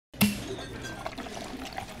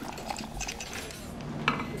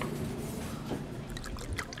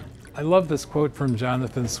I love this quote from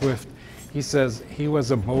Jonathan Swift. He says, "He was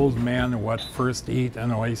a bold man what first eat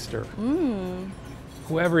an oyster."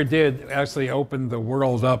 Whoever did actually opened the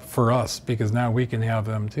world up for us, because now we can have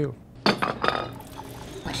them too. God,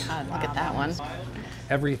 look at that one.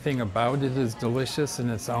 Everything about it is delicious in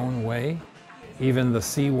its own way, even the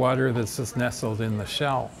seawater that's just nestled in the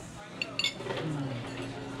shell.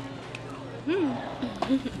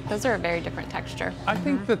 Those are a very different texture. I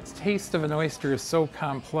think the taste of an oyster is so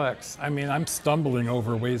complex. I mean, I'm stumbling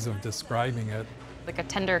over ways of describing it. Like a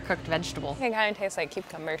tender cooked vegetable. It kind of tastes like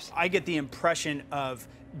cucumbers. I get the impression of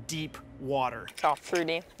deep water. It's all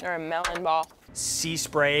fruity, or a melon ball. Sea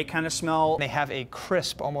spray kind of smell. They have a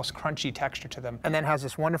crisp, almost crunchy texture to them, and then has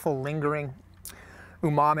this wonderful lingering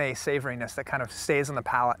umami savoriness that kind of stays on the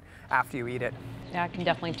palate after you eat it. Yeah, I can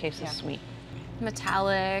definitely taste the sweet.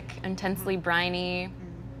 Metallic, intensely briny,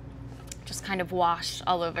 just kind of wash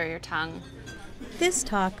all over your tongue. This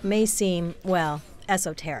talk may seem, well,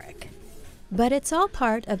 esoteric, but it's all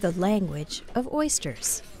part of the language of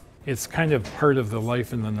oysters. It's kind of part of the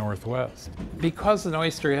life in the Northwest. Because an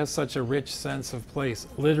oyster has such a rich sense of place,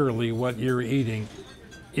 literally what you're eating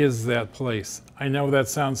is that place. I know that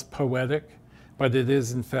sounds poetic, but it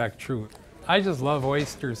is in fact true. I just love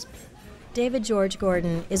oysters. David George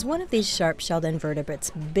Gordon is one of these sharp-shelled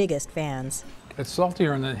invertebrates' biggest fans. It's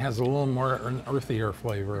saltier and it has a little more an earthier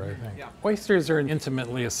flavor, I think. Yeah. Oysters are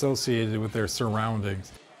intimately associated with their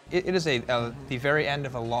surroundings. It is the very end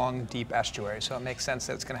of a long, deep estuary, so it makes sense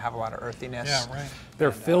that it's going to have a lot of earthiness. Yeah, right.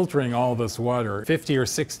 They're filtering all this water. 50 or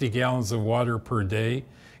 60 gallons of water per day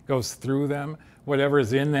goes through them. Whatever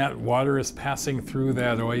is in that water is passing through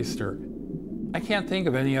that oyster. I can't think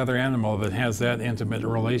of any other animal that has that intimate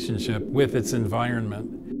relationship with its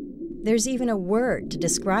environment. There's even a word to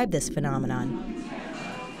describe this phenomenon.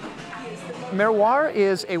 Merroir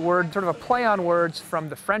is a word, sort of a play on words from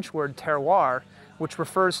the French word terroir, which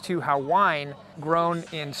refers to how wine grown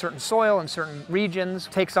in certain soil in certain regions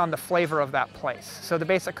takes on the flavor of that place. So the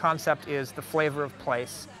basic concept is the flavor of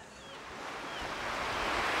place.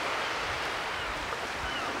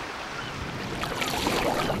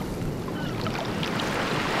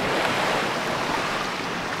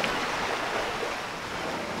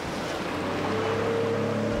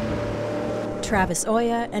 Travis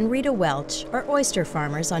Oya and Rita Welch are oyster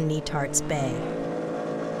farmers on Netarts Bay.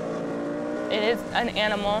 It is an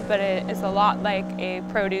animal, but it is a lot like a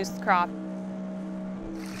produce crop.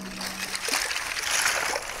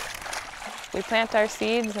 We plant our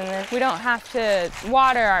seeds and then we don't have to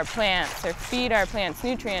water our plants or feed our plants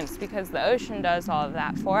nutrients because the ocean does all of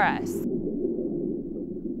that for us.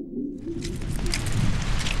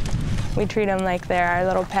 We treat them like they're our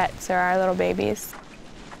little pets or our little babies.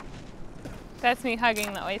 That's me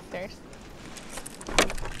hugging the oysters.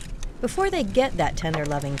 Before they get that tender,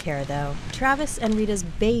 loving care, though, Travis and Rita's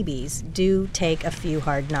babies do take a few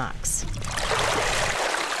hard knocks.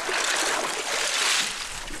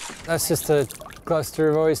 That's just a cluster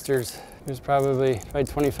of oysters. There's probably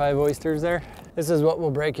 25 oysters there. This is what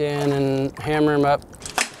we'll break in and hammer them up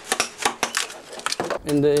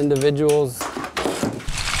into individuals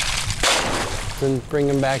and bring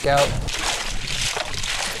them back out.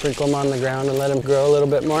 Sprinkle them on the ground and let them grow a little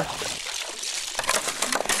bit more.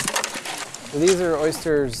 These are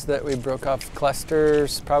oysters that we broke off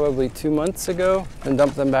clusters probably 2 months ago and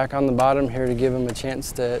dumped them back on the bottom here to give them a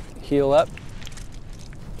chance to heal up.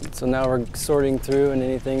 So now we're sorting through, and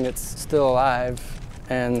anything that's still alive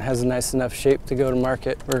and has a nice enough shape to go to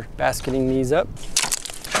market, we're basketing these up,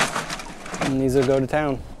 and these will go to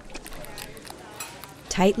town.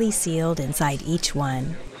 Tightly sealed inside each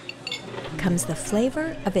one comes the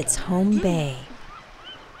flavor of its home bay.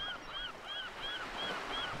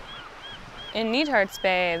 In Netarts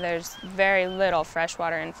Bay, there's very little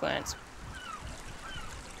freshwater influence.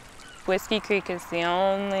 Whiskey Creek is the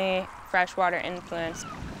only freshwater influence.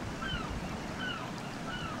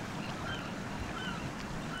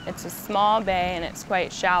 It's a small bay and it's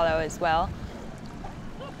quite shallow as well.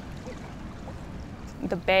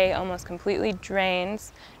 The bay almost completely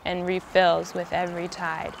drains and refills with every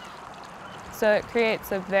tide. So it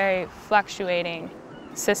creates a very fluctuating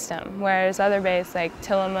system, whereas other bays like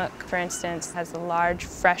Tillamook, for instance, has a large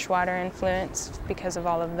freshwater influence because of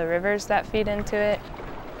all of the rivers that feed into it.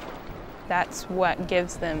 That's what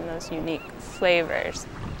gives them those unique flavors.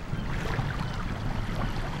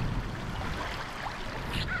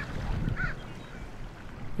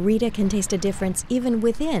 Rita can taste a difference even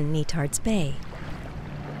within Netarts Bay.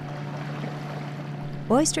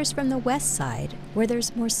 Oysters from the west side, where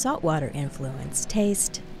there's more saltwater influence,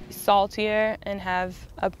 taste Saltier and have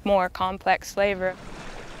a more complex flavor.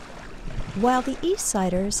 while the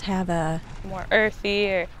Eastsiders have a more earthy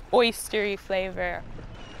or oystery flavor.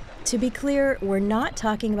 To be clear, we're not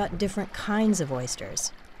talking about different kinds of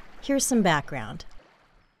oysters. Here's some background.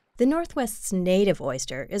 The Northwest's native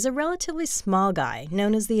oyster is a relatively small guy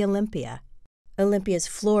known as the Olympia. Olympias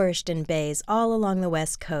flourished in bays all along the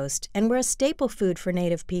West Coast and were a staple food for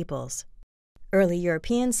native peoples. Early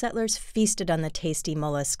European settlers feasted on the tasty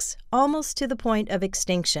mollusks, almost to the point of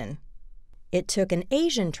extinction. It took an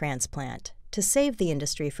Asian transplant to save the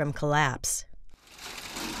industry from collapse.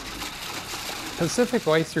 Pacific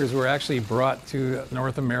oysters were actually brought to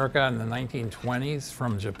North America in the 1920s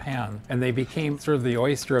from Japan, and they became sort of the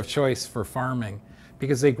oyster of choice for farming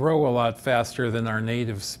because they grow a lot faster than our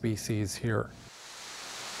native species here.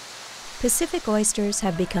 Pacific oysters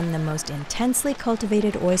have become the most intensely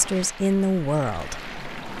cultivated oysters in the world.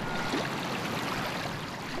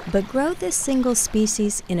 But grow this single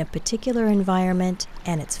species in a particular environment,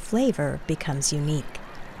 and its flavor becomes unique.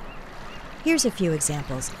 Here's a few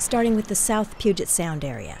examples, starting with the South Puget Sound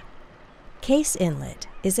area. Case Inlet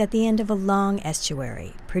is at the end of a long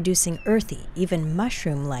estuary, producing earthy, even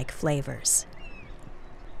mushroom-like flavors.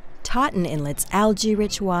 Totten Inlet's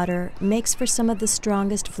algae-rich water makes for some of the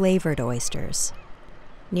strongest flavored oysters.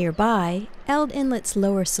 Nearby, Eld Inlet's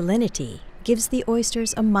lower salinity gives the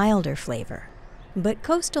oysters a milder flavor. But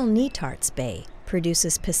coastal Netarts Bay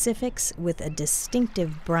produces Pacifics with a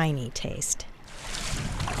distinctive briny taste.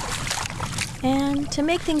 And to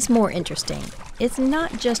make things more interesting, it's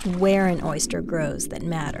not just where an oyster grows that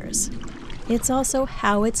matters. It's also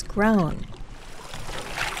how it's grown.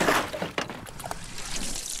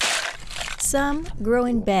 Some grow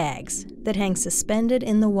in bags that hang suspended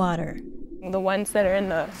in the water. The ones that are in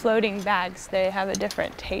the floating bags, they have a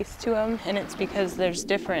different taste to them, and it's because there's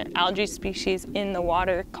different algae species in the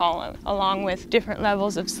water column, along with different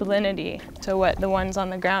levels of salinity. So what the ones on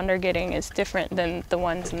the ground are getting is different than the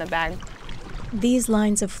ones in the bag. These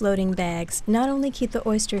lines of floating bags not only keep the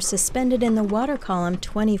oysters suspended in the water column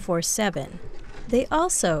 24/7, they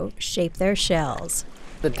also shape their shells.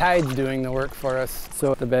 The tide's doing the work for us,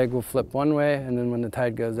 so the bag will flip one way, and then when the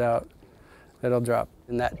tide goes out, it'll drop.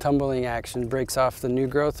 And that tumbling action breaks off the new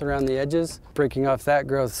growth around the edges. Breaking off that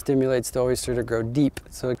growth stimulates the oyster to grow deep,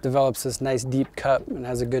 so it develops this nice deep cup and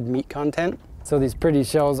has a good meat content. So these pretty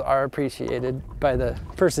shells are appreciated by the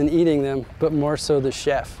person eating them, but more so the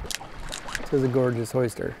chef. To the gorgeous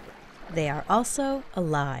oyster. They are also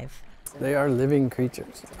alive. They are living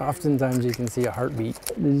creatures. Oftentimes you can see a heartbeat.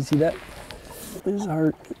 Did you see that? There's a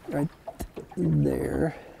heart right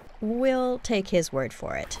there. We'll take his word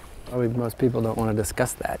for it. Probably most people don't want to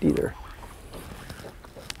discuss that either.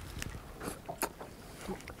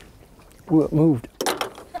 Ooh, it moved.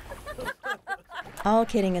 All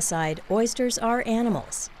kidding aside, oysters are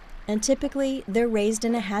animals, and typically they're raised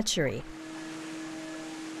in a hatchery.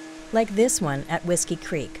 Like this one at Whiskey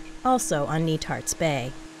Creek, also on Netarts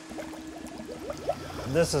Bay.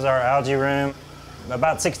 This is our algae room.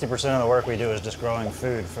 About 60% of the work we do is just growing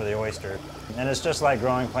food for the oyster. And it's just like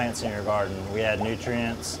growing plants in your garden. We add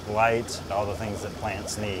nutrients, light, all the things that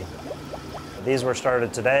plants need. These were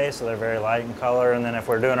started today, so they're very light in color, and then if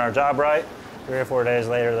we're doing our job right, 3 or 4 days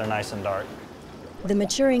later, they're nice and dark. The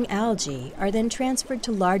maturing algae are then transferred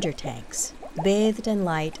to larger tanks, bathed in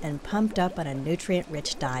light and pumped up on a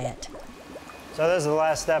nutrient-rich diet. So this is the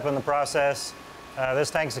last step in the process.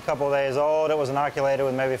 This tank's a couple of days old. It was inoculated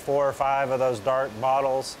with maybe 4 or 5 of those dark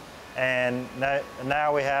bottles. And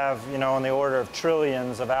now we have, on the order of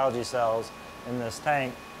trillions of algae cells in this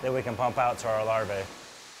tank that we can pump out to our larvae.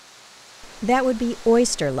 That would be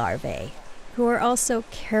oyster larvae, who are also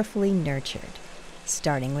carefully nurtured,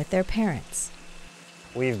 starting with their parents.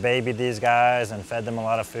 We've babied these guys and fed them a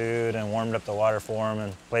lot of food and warmed up the water for them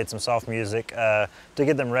and played some soft music to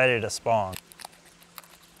get them ready to spawn.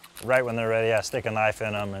 Right when they're ready, I stick a knife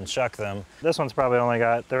in them and shuck them. This one's probably only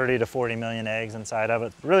got 30 to 40 million eggs inside of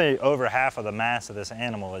it. Really, over half of the mass of this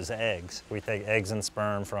animal is eggs. We take eggs and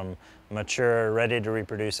sperm from mature, ready to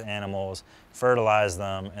reproduce animals, fertilize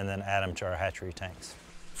them, and then add them to our hatchery tanks.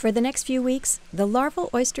 For the next few weeks, the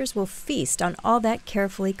larval oysters will feast on all that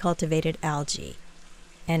carefully cultivated algae.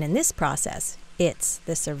 And in this process, it's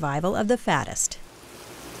the survival of the fattest.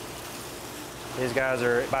 These guys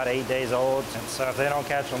are about 8 days old, and so if they don't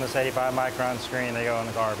catch on this 85 micron screen, they go in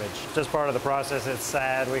the garbage. Just part of the process. It's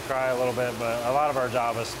sad, we cry a little bit, but a lot of our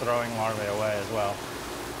job is throwing larvae away as well.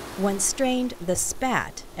 Once strained, the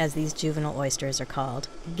spat, as these juvenile oysters are called,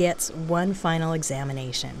 gets one final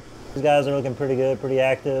examination. These guys are looking pretty good, pretty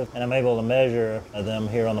active, and I'm able to measure them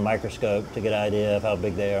here on the microscope to get an idea of how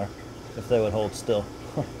big they are, if they would hold still.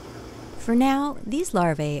 For now, these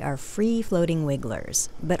larvae are free-floating wigglers,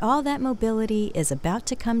 but all that mobility is about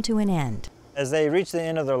to come to an end. As they reach the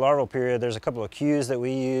end of their larval period, there's a couple of cues that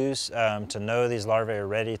we use to know these larvae are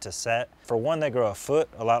ready to set. For one, they grow a foot,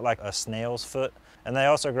 a lot like a snail's foot, and they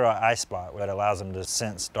also grow an eye spot that allows them to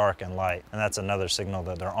sense dark and light, and that's another signal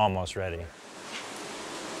that they're almost ready.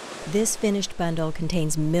 This finished bundle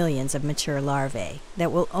contains millions of mature larvae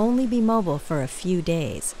that will only be mobile for a few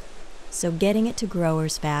days, so getting it to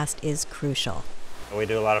growers fast is crucial. We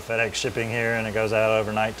do a lot of FedEx shipping here, and it goes out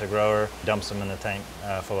overnight to grower, dumps them in the tank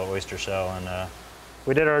full of oyster shell, and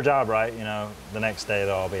we did our job right. You know, the next day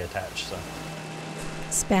they'll all be attached. So.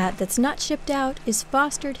 Spat that's not shipped out is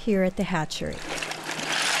fostered here at the hatchery.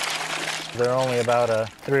 They're only about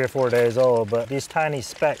 3 or 4 days old, but these tiny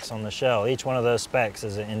specks on the shell, each one of those specks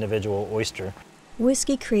is an individual oyster.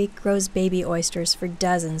 Whiskey Creek grows baby oysters for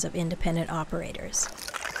dozens of independent operators,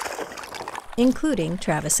 including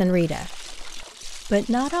Travis and Rita. But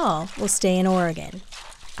not all will stay in Oregon.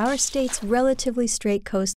 Our state's relatively straight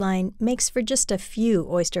coastline makes for just a few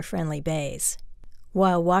oyster-friendly bays,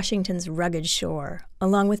 while Washington's rugged shore,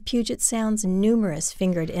 along with Puget Sound's numerous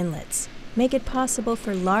fingered inlets, make it possible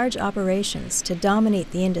for large operations to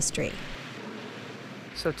dominate the industry.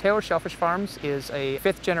 So Taylor Shellfish Farms is a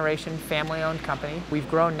 5th-generation family-owned company. We've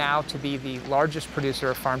grown now to be the largest producer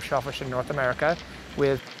of farm shellfish in North America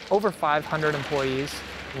with over 500 employees.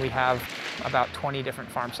 We have about 20 different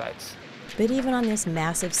farm sites. But even on this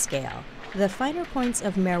massive scale, the finer points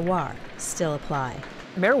of merroir still apply.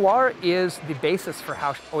 Merroir is the basis for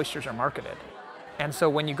how oysters are marketed. And so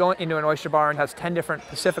when you go into an oyster bar and has 10 different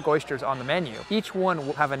Pacific oysters on the menu, each one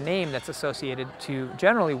will have a name that's associated to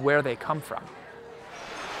generally where they come from.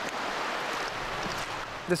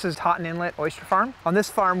 This is Totten Inlet Oyster Farm. On this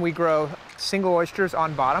farm, we grow single oysters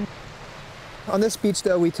on bottom. On this beach,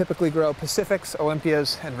 though, we typically grow Pacifics,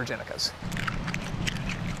 Olympias, and Virginicas.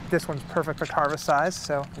 This one's perfect for harvest size,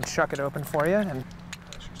 so I can shuck it open for you. And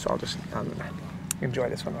so I'll just enjoy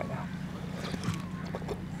this one right now.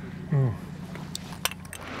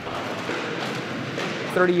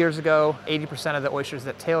 30 years ago, 80% of the oysters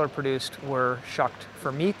that Taylor produced were shucked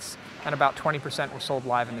for meats, and about 20% were sold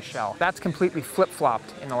live in the shell. That's completely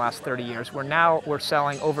flip-flopped in the last 30 years, where now we're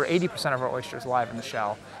selling over 80% of our oysters live in the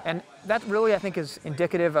shell. And that really, I think, is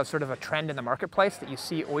indicative of sort of a trend in the marketplace, that you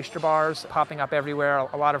see oyster bars popping up everywhere.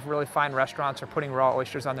 A lot of really fine restaurants are putting raw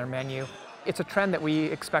oysters on their menu. It's a trend that we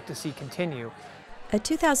expect to see continue. A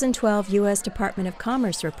 2012 U.S. Department of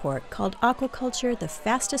Commerce report called aquaculture the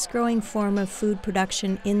fastest-growing form of food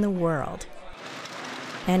production in the world.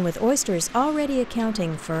 And with oysters already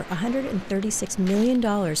accounting for $136 million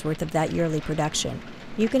worth of that yearly production,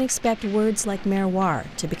 you can expect words like merroir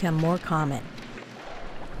to become more common.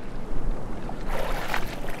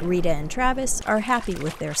 Rita and Travis are happy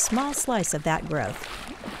with their small slice of that growth.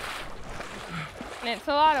 And it's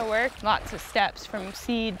a lot of work, lots of steps from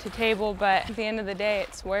seed to table, but at the end of the day,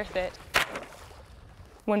 it's worth it.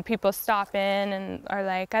 When people stop in and are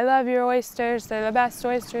like, I love your oysters, they're the best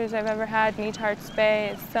oysters I've ever had, Netarts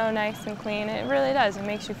Bay, it's so nice and clean. It really does, it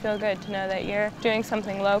makes you feel good to know that you're doing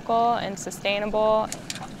something local and sustainable.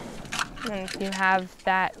 And you have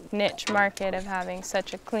that niche market of having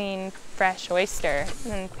such a clean, fresh oyster,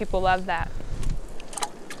 and people love that.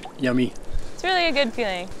 Yummy. It's really a good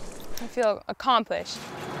feeling. I feel accomplished.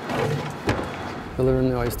 Delivering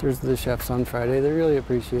the oysters to the chefs on Friday, they really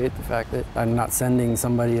appreciate the fact that I'm not sending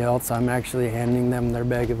somebody else. I'm actually handing them their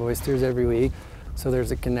bag of oysters every week. So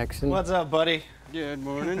there's a connection. What's up, buddy? Good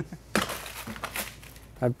morning.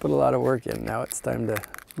 I've put a lot of work in. Now it's time to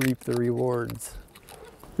reap the rewards.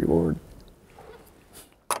 Reward.